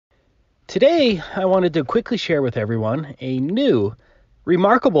Today, I wanted to quickly share with everyone a new,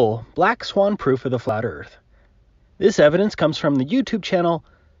 remarkable black swan proof of the flat Earth. This evidence comes from the YouTube channel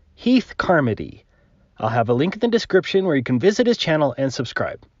Heath Carmody. I'll have a link in the description where you can visit his channel and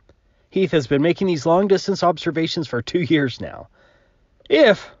subscribe. Heath has been making these long-distance observations for 2 years now.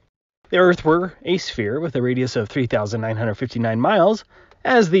 If the Earth were a sphere with a radius of 3,959 miles,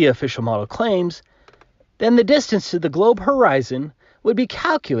 as the official model claims, then the distance to the globe horizon would be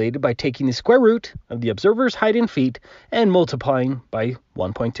calculated by taking the square root of the observer's height in feet and multiplying by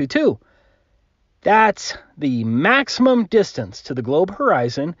 1.22. That's the maximum distance to the globe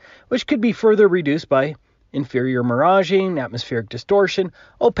horizon, which could be further reduced by inferior miraging, atmospheric distortion,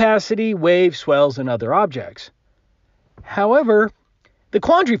 opacity, waves, swells, and other objects. However, the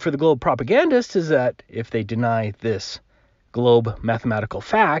quandary for the globe propagandists is that if they deny this globe mathematical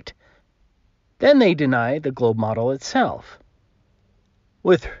fact, then they deny the globe model itself.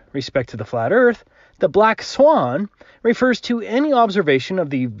 With respect to the flat Earth, the black swan refers to any observation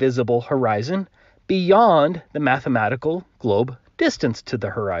of the visible horizon beyond the mathematical globe distance to the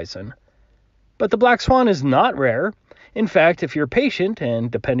horizon. But the black swan is not rare. In fact, if you're patient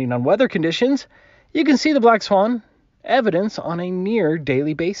and depending on weather conditions, you can see the black swan evidence on a near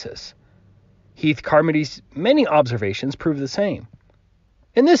daily basis. Heath Carmody's many observations prove the same.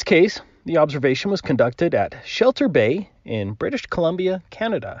 In this case, the observation was conducted at Shelter Bay in British Columbia,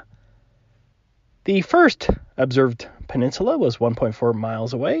 Canada. The first observed peninsula was 1.4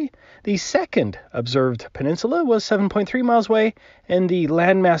 miles away, the second observed peninsula was 7.3 miles away, and the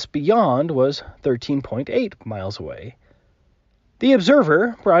landmass beyond was 13.8 miles away. The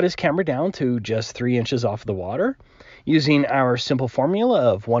observer brought his camera down to just 3 inches off the water. Using our simple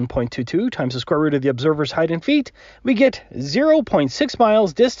formula of 1.22 times the square root of the observer's height in feet, we get 0.6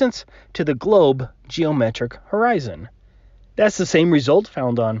 miles distance to the globe geometric horizon. That's the same result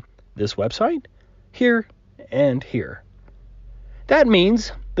found on this website, here, and here. That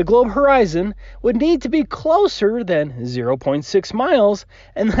means the globe horizon would need to be closer than 0.6 miles,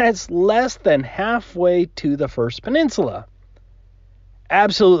 and that's less than halfway to the first peninsula.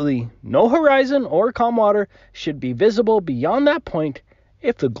 Absolutely no horizon or calm water should be visible beyond that point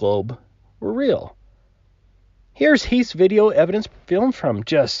if the globe were real. Here's Heath's video evidence filmed from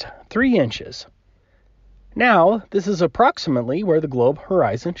just 3 inches. Now, this is approximately where the globe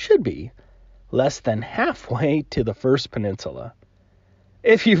horizon should be, less than halfway to the first peninsula.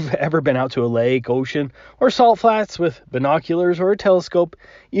 If you've ever been out to a lake, ocean, or salt flats with binoculars or a telescope,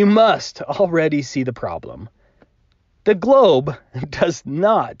 you must already see the problem. The globe does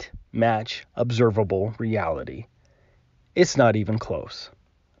not match observable reality. It's not even close.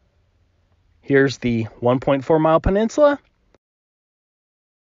 Here's the 1.4 mile peninsula.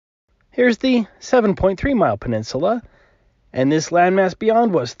 Here's the 7.3 mile peninsula. And this landmass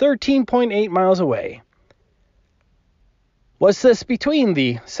beyond was 13.8 miles away. What's this between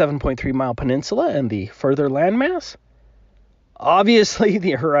the 7.3 mile peninsula and the further landmass? Obviously,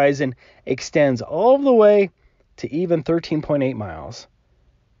 the horizon extends all the way to even 13.8 miles.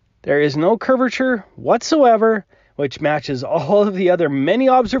 There is no curvature whatsoever, which matches all of the other many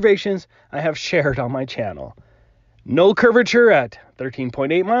observations I have shared on my channel. No curvature at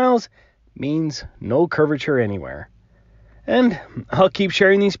 13.8 miles means no curvature anywhere. And I'll keep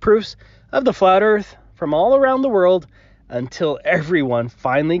sharing these proofs of the flat Earth from all around the world until everyone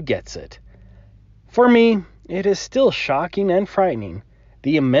finally gets it. For me, it is still shocking and frightening,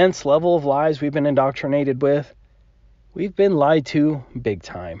 the immense level of lies we've been indoctrinated with. We've been lied to big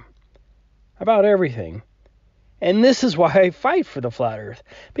time about everything. And this is why I fight for the flat Earth,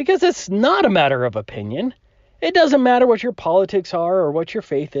 because it's not a matter of opinion. It doesn't matter what your politics are or what your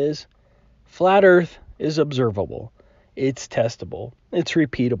faith is. Flat Earth is observable. It's testable. It's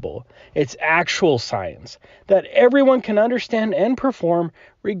repeatable. It's actual science that everyone can understand and perform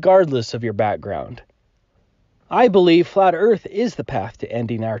regardless of your background. I believe flat Earth is the path to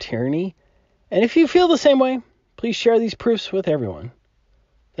ending our tyranny. And if you feel the same way, please share these proofs with everyone.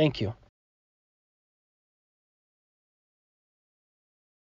 Thank you.